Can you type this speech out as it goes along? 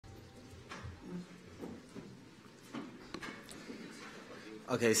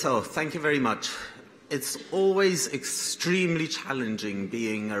Okay, so thank you very much. It's always extremely challenging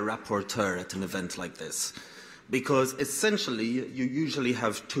being a rapporteur at an event like this, because essentially you usually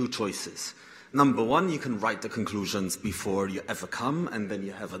have two choices. Number one, you can write the conclusions before you ever come, and then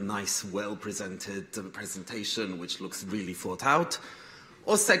you have a nice, well-presented presentation which looks really thought out.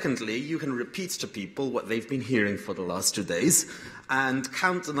 Or secondly, you can repeat to people what they've been hearing for the last 2 days and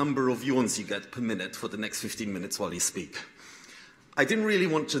count the number of yawns you get per minute for the next 15 minutes while you speak. I didn't really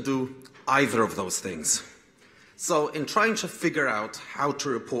want to do either of those things. So in trying to figure out how to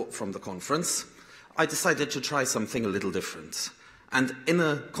report from the conference, I decided to try something a little different. And in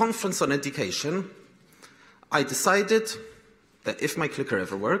a conference on education, I decided that if my clicker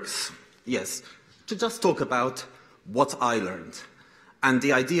ever works, yes, to just talk about what I learned and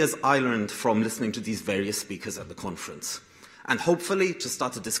the ideas I learned from listening to these various speakers at the conference. And hopefully to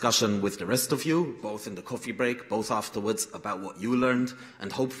start a discussion with the rest of you, both in the coffee break, both afterwards, about what you learned,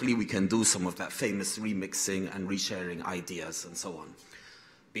 and hopefully we can do some of that famous remixing and resharing ideas and so on.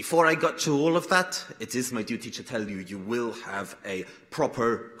 Before I got to all of that, it is my duty to tell you, you will have a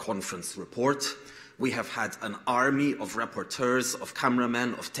proper conference report. We have had an army of rapporteurs, of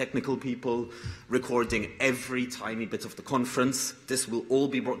cameramen, of technical people recording every tiny bit of the conference. This will all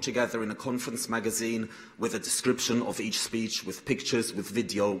be brought together in a conference magazine with a description of each speech, with pictures, with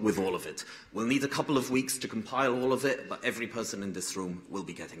video, with all of it. We'll need a couple of weeks to compile all of it, but every person in this room will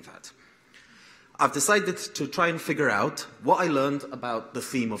be getting that. I've decided to try and figure out what I learned about the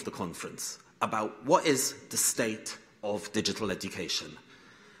theme of the conference, about what is the state of digital education.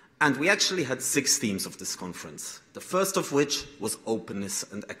 And we actually had 6 themes of this conference, the first of which was openness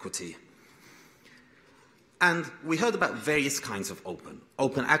and equity. And we heard about various kinds of open.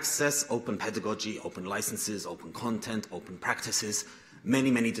 Open access, open pedagogy, open licenses, open content, open practices, many,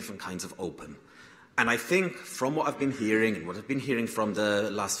 many different kinds of open. And I think from what I've been hearing and what I've been hearing from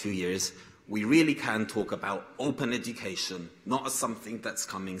the last few years, we really can talk about open education, not as something that's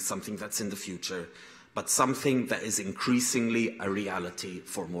coming, something that's in the future, but something that is increasingly a reality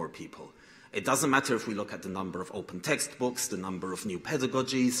for more people. It doesn't matter if we look at the number of open textbooks, the number of new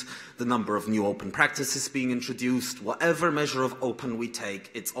pedagogies, the number of new open practices being introduced, whatever measure of open we take,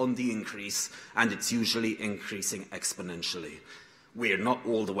 it's on the increase, and it's usually increasing exponentially. We're not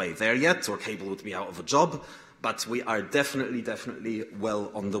all the way there yet, or cable would be out of a job, but we are definitely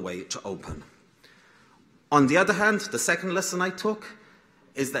well on the way to open. On the other hand, the second lesson I took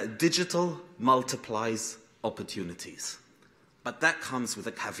is that digital multiplies opportunities. But that comes with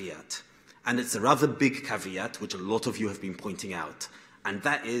a caveat. And it's a rather big caveat, which a lot of you have been pointing out. And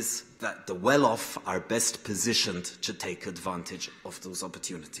that is that the well-off are best positioned to take advantage of those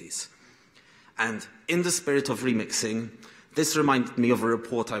opportunities. And in the spirit of remixing, this reminded me of a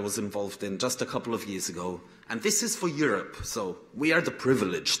report I was involved in just a couple of years ago. And this is for Europe, so we are the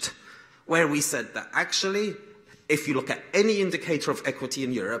privileged, where we said that actually, if you look at any indicator of equity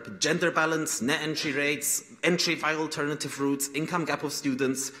in Europe, gender balance, net entry rates, entry via alternative routes, income gap of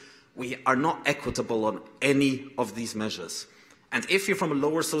students, we are not equitable on any of these measures. And if you're from a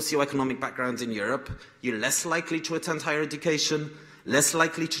lower socioeconomic background in Europe, you're less likely to attend higher education, less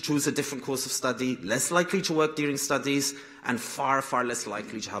likely to choose a different course of study, less likely to work during studies, and far less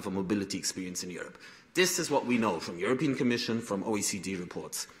likely to have a mobility experience in Europe. This is what we know from European Commission, from OECD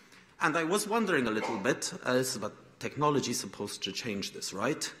reports. And I was wondering a little bit, but technology is supposed to change this,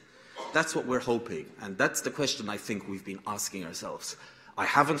 right? That's what we're hoping, and that's the question I think we've been asking ourselves. I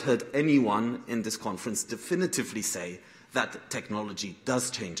haven't heard anyone in this conference definitively say that technology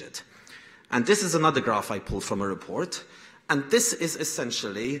does change it. And this is another graph I pulled from a report, and this is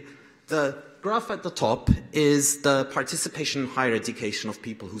essentially the graph at the top is the participation in higher education of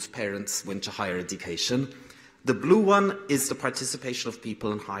people whose parents went to higher education. The blue one is the participation of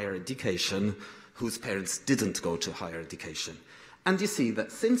people in higher education whose parents didn't go to higher education. And you see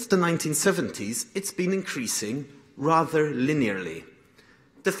that since the 1970s, it's been increasing rather linearly.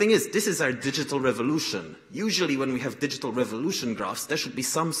 The thing is, this is our digital revolution. Usually when we have digital revolution graphs, there should be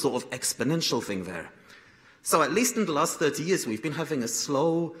some sort of exponential thing there. So at least in the last 30 years, we've been having a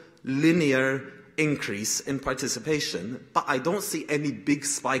slow, linear increase in participation, but I don't see any big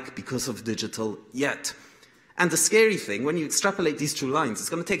spike because of digital yet. And the scary thing, when you extrapolate these two lines, it's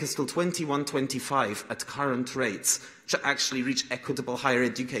going to take us till 21-25 at current rates to actually reach equitable higher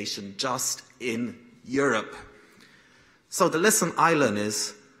education just in Europe. So the lesson I learn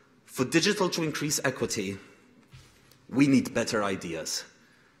is, for digital to increase equity, we need better ideas.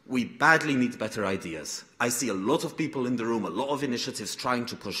 We badly need better ideas. I see a lot of people in the room, a lot of initiatives trying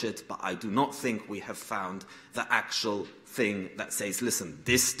to push it, but I do not think we have found the actual thing that says, listen,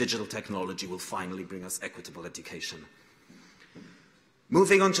 this digital technology will finally bring us equitable education.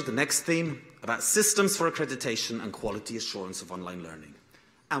 Moving on to the next theme, about systems for accreditation and quality assurance of online learning.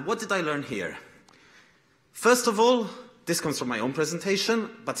 And what did I learn here? First of all, this comes from my own presentation,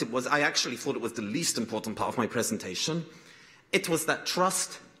 but I actually thought it was the least important part of my presentation. It was that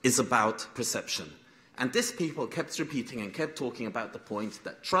trust is about perception. And this people kept repeating and kept talking about the point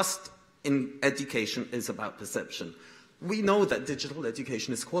that trust in education is about perception. We know that digital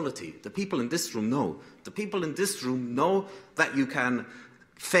education is quality. The people in this room know. The people in this room know that you can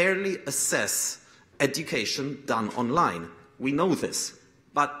fairly assess education done online. We know this.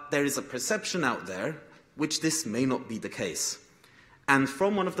 But there is a perception out there which this may not be the case. And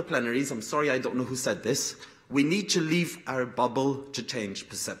from one of the plenaries, I'm sorry I don't know who said this, we need to leave our bubble to change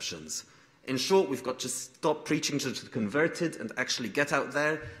perceptions. In short, we've got to stop preaching to the converted and actually get out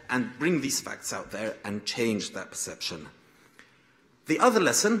there and bring these facts out there and change that perception. The other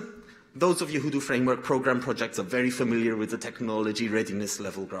lesson, those of you who do framework program projects are very familiar with the technology readiness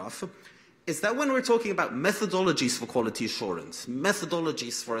level graph, is that when we're talking about methodologies for quality assurance,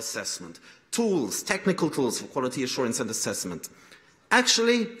 methodologies for assessment, tools, technical tools for quality assurance and assessment,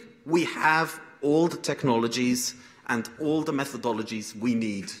 actually we have all the technologies and all the methodologies we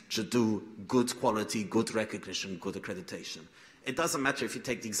need to do good quality, good recognition, good accreditation. It doesn't matter if you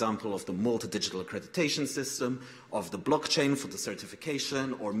take the example of the Malta digital accreditation system, of the blockchain for the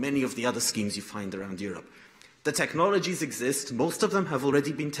certification, or many of the other schemes you find around Europe. The technologies exist, most of them have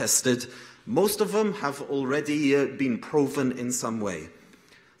already been tested, most of them have already been proven in some way.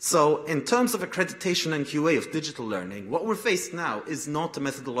 So in terms of accreditation and QA of digital learning, what we're faced now is not a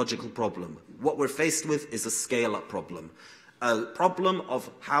methodological problem. What we're faced with is a scale-up problem. A problem of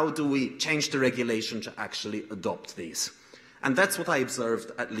how do we change the regulation to actually adopt these. And that's what I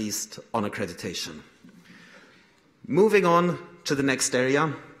observed, at least on accreditation. Moving on to the next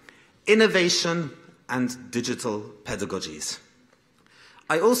area, innovation and digital pedagogies.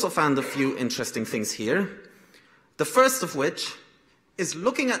 I also found a few interesting things here. The first of which is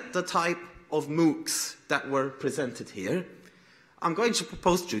looking at the type of MOOCs that were presented here. I'm going to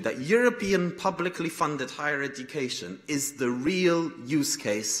propose to you that European publicly funded higher education is the real use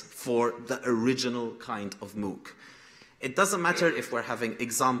case for the original kind of MOOC. It doesn't matter if we're having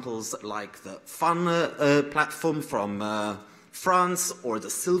examples like the Fun platform from France or the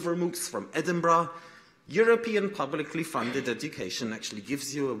Silver MOOCs from Edinburgh. European publicly funded education actually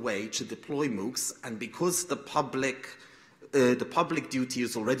gives you a way to deploy MOOCs, and because the public duty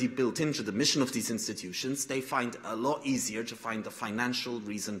is already built into the mission of these institutions, they find a lot easier to find the financial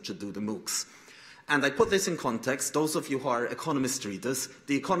reason to do the MOOCs. And I put this in context, those of you who are Economist readers,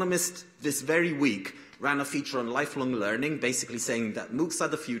 The Economist this very week ran a feature on lifelong learning, basically saying that MOOCs are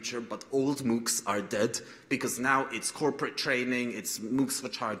the future, but old MOOCs are dead, because now it's corporate training, it's MOOCs for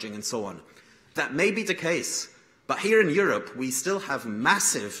charging, and so on. That may be the case, but here in Europe, we still have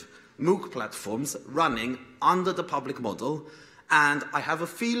massive MOOC platforms running under the public model, and I have a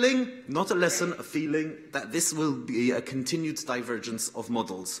feeling, not a lesson, a feeling that this will be a continued divergence of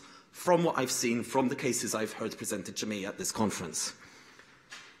models from what I've seen from the cases I've heard presented to me at this conference.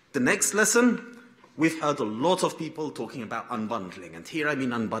 The next lesson, we've heard a lot of people talking about unbundling, and here I mean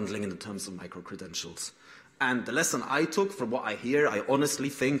unbundling in the terms of micro-credentials. And the lesson I took from what I hear, I honestly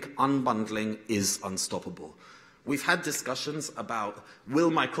think unbundling is unstoppable. We've had discussions about,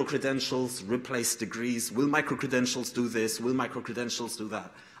 will micro-credentials replace degrees? Will micro-credentials do this? Will micro-credentials do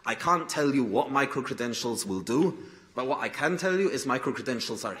that? I can't tell you what micro-credentials will do, but what I can tell you is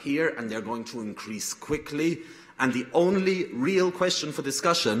micro-credentials are here and they're going to increase quickly. And the only real question for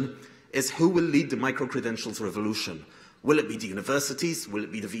discussion is who will lead the micro-credentials revolution? Will it be the universities? Will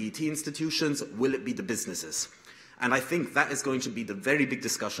it be the VET institutions? Will it be the businesses? And I think that is going to be the very big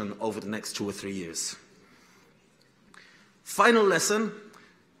discussion over the next 2 or 3 years. Final lesson,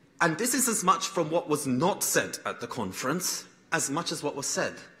 and this is as much from what was not said at the conference as much as what was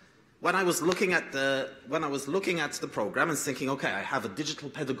said. When I was looking at the program and thinking, okay, I have a digital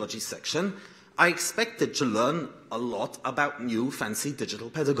pedagogy section, I expected to learn a lot about new fancy digital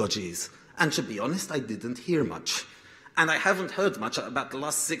pedagogies. And to be honest, I didn't hear much. And I haven't heard much about the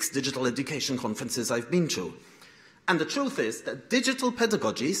last 6 digital education conferences I've been to. And the truth is that digital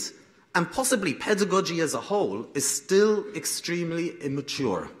pedagogies, and possibly pedagogy as a whole, is still extremely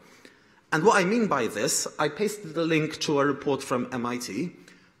immature. And what I mean by this, I pasted a link to a report from MIT.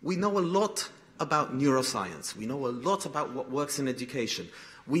 We know a lot about neuroscience. We know a lot about what works in education.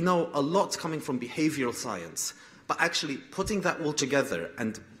 We know a lot coming from behavioral science. But actually putting that all together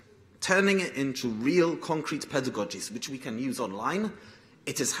and turning it into real concrete pedagogies which we can use online,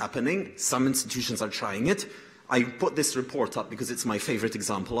 it is happening. Some institutions are trying it. I put this report up because it's my favorite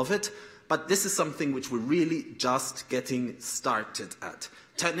example of it, but this is something which we're really just getting started at.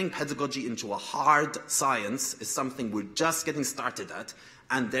 Turning pedagogy into a hard science is something we're just getting started at,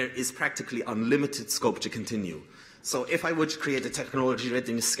 and there is practically unlimited scope to continue. So if I were to create a technology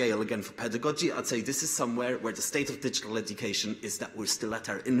readiness scale again for pedagogy, I'd say this is somewhere where the state of digital education is that we're still at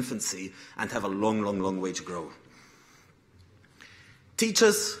our infancy and have a long, long, long way to grow.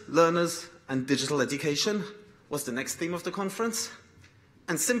 Teachers, learners, and digital education was the next theme of the conference.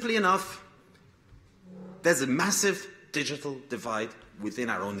 And simply enough, there's a massive digital divide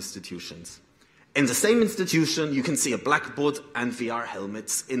within our own institutions. In the same institution, you can see a blackboard and VR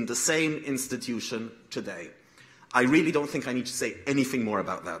helmets in the same institution today. I really don't think I need to say anything more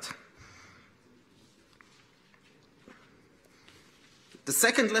about that. The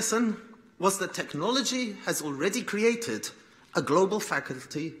second lesson was that technology has already created a global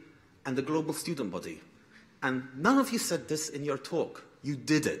faculty and a global student body. And none of you said this in your talk. You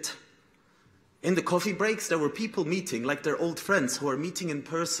did it. In the coffee breaks, there were people meeting like their old friends who are meeting in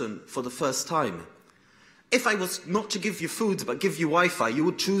person for the first time. If I was not to give you food but give you Wi-Fi, you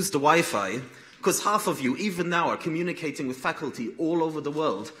would choose the Wi-Fi, because half of you, even now, are communicating with faculty all over the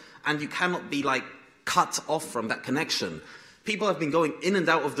world, and you cannot be, like, cut off from that connection. People have been going in and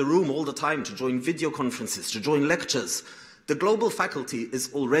out of the room all the time to join video conferences, to join lectures. The global faculty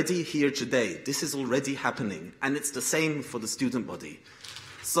is already here today. This is already happening, and it's the same for the student body.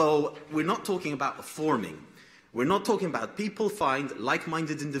 So we're not talking about a forming. We're not talking about people find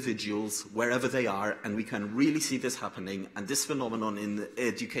like-minded individuals wherever they are, and we can really see this happening, and this phenomenon in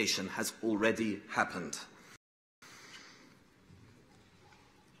education has already happened.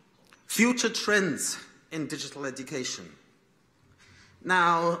 Future trends in digital education.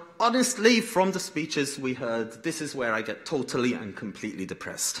 Now, honestly, from the speeches we heard, this is where I get totally and completely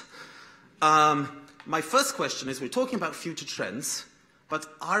depressed. My first question is, we're talking about future trends, but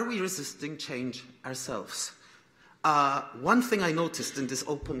are we resisting change ourselves? One thing I noticed in this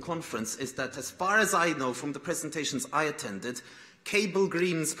open conference is that, as far as I know from the presentations I attended, Cable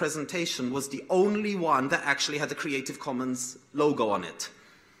Green's presentation was the only one that actually had a Creative Commons logo on it.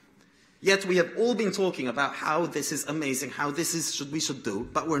 Yet we have all been talking about how this is amazing, how this is we should do,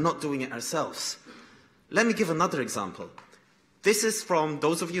 but we're not doing it ourselves. Let me give another example. This is from,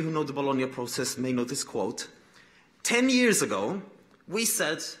 those of you who know the Bologna process may know this quote. 10 years ago, we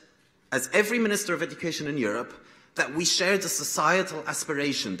said, as every Minister of Education in Europe, that we shared a societal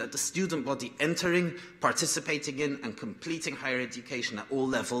aspiration that the student body entering, participating in, and completing higher education at all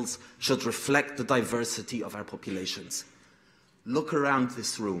levels should reflect the diversity of our populations. Look around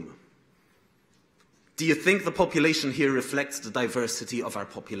this room. Do you think the population here reflects the diversity of our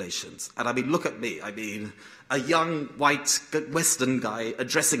populations? And I mean, look at me. I mean, a young, white, Western guy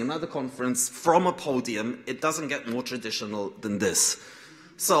addressing another conference from a podium. It doesn't get more traditional than this.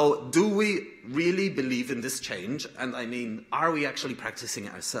 So do we really believe in this change? And I mean, are we actually practicing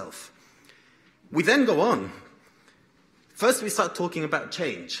it ourselves? We then go on. First, we start talking about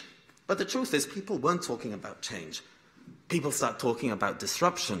change. But the truth is, people weren't talking about change. People start talking about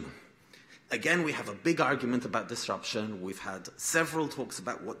disruption. Again, we have a big argument about disruption. We've had several talks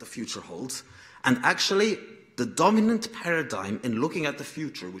about what the future holds. And actually, the dominant paradigm in looking at the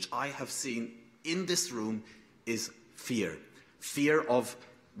future, which I have seen in this room, is fear. Fear of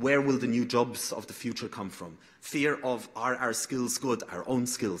where will the new jobs of the future come from? Fear of, are our skills good, our own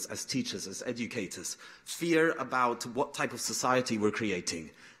skills as teachers, as educators? Fear about what type of society we're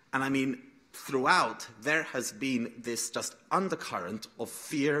creating. And I mean, throughout, there has been this just undercurrent of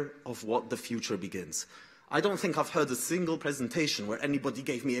fear of what the future begins. I don't think I've heard a single presentation where anybody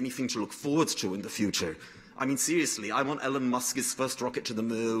gave me anything to look forward to in the future. I mean, seriously, I want Elon Musk's first rocket to the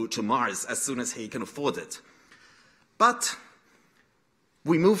moon, to Mars, as soon as he can afford it. But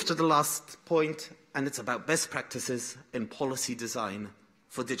we move to the last point, and it's about best practices in policy design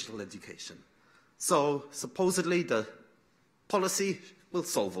for digital education. So, supposedly, the policy will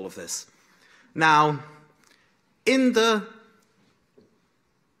solve all of this. Now, in the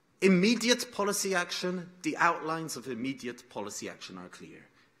immediate policy action, the outlines of immediate policy action are clear.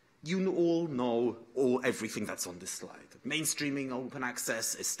 You all know everything that's on this slide. Mainstreaming open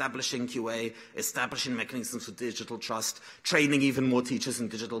access, establishing QA, establishing mechanisms for digital trust, training even more teachers in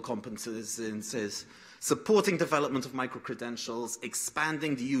digital competencies, supporting development of micro-credentials,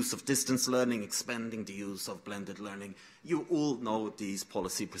 expanding the use of distance learning, expanding the use of blended learning. You all know these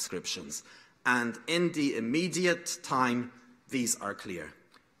policy prescriptions. And in the immediate time, these are clear.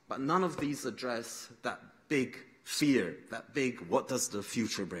 But none of these address that big fear, that big, what does the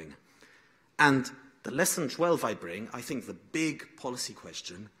future bring? And the lesson 12 I bring, I think the big policy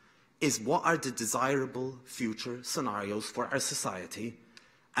question is what are the desirable future scenarios for our society,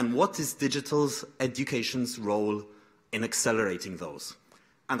 and what is digital's education's role in accelerating those?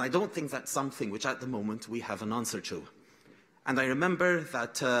 And I don't think that's something which at the moment we have an answer to. And I remember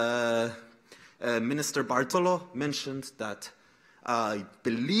that Minister Bartolo mentioned that, I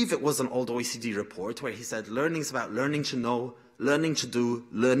believe it was an old OECD report where he said learning is about learning to know, learning to do,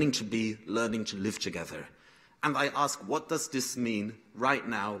 learning to be, learning to live together. And I ask, what does this mean right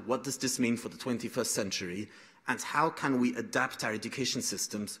now? What does this mean for the 21st century? And how can we adapt our education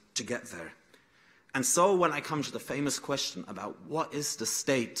systems to get there? And so when I come to the famous question about what is the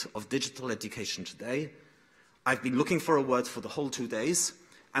state of digital education today, I've been looking for a word for the whole 2 days,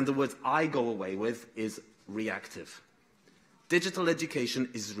 and the word I go away with is reactive. Digital education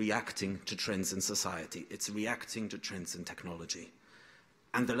is reacting to trends in society. It's reacting to trends in technology.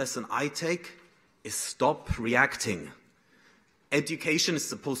 And the lesson I take is stop reacting. Education is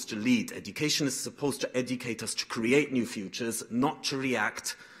supposed to lead. Education is supposed to educate us to create new futures, not to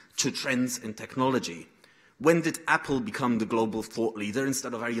react to trends in technology. When did Apple become the global thought leader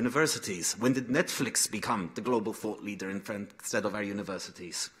instead of our universities? When did Netflix become the global thought leader instead of our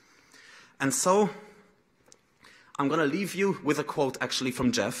universities? And so, I'm going to leave you with a quote actually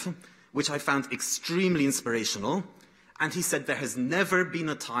from Jeff, which I found extremely inspirational. And he said, there has never been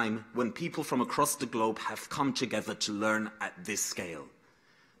a time when people from across the globe have come together to learn at this scale.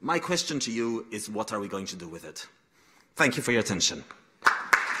 My question to you is, what are we going to do with it? Thank you for your attention.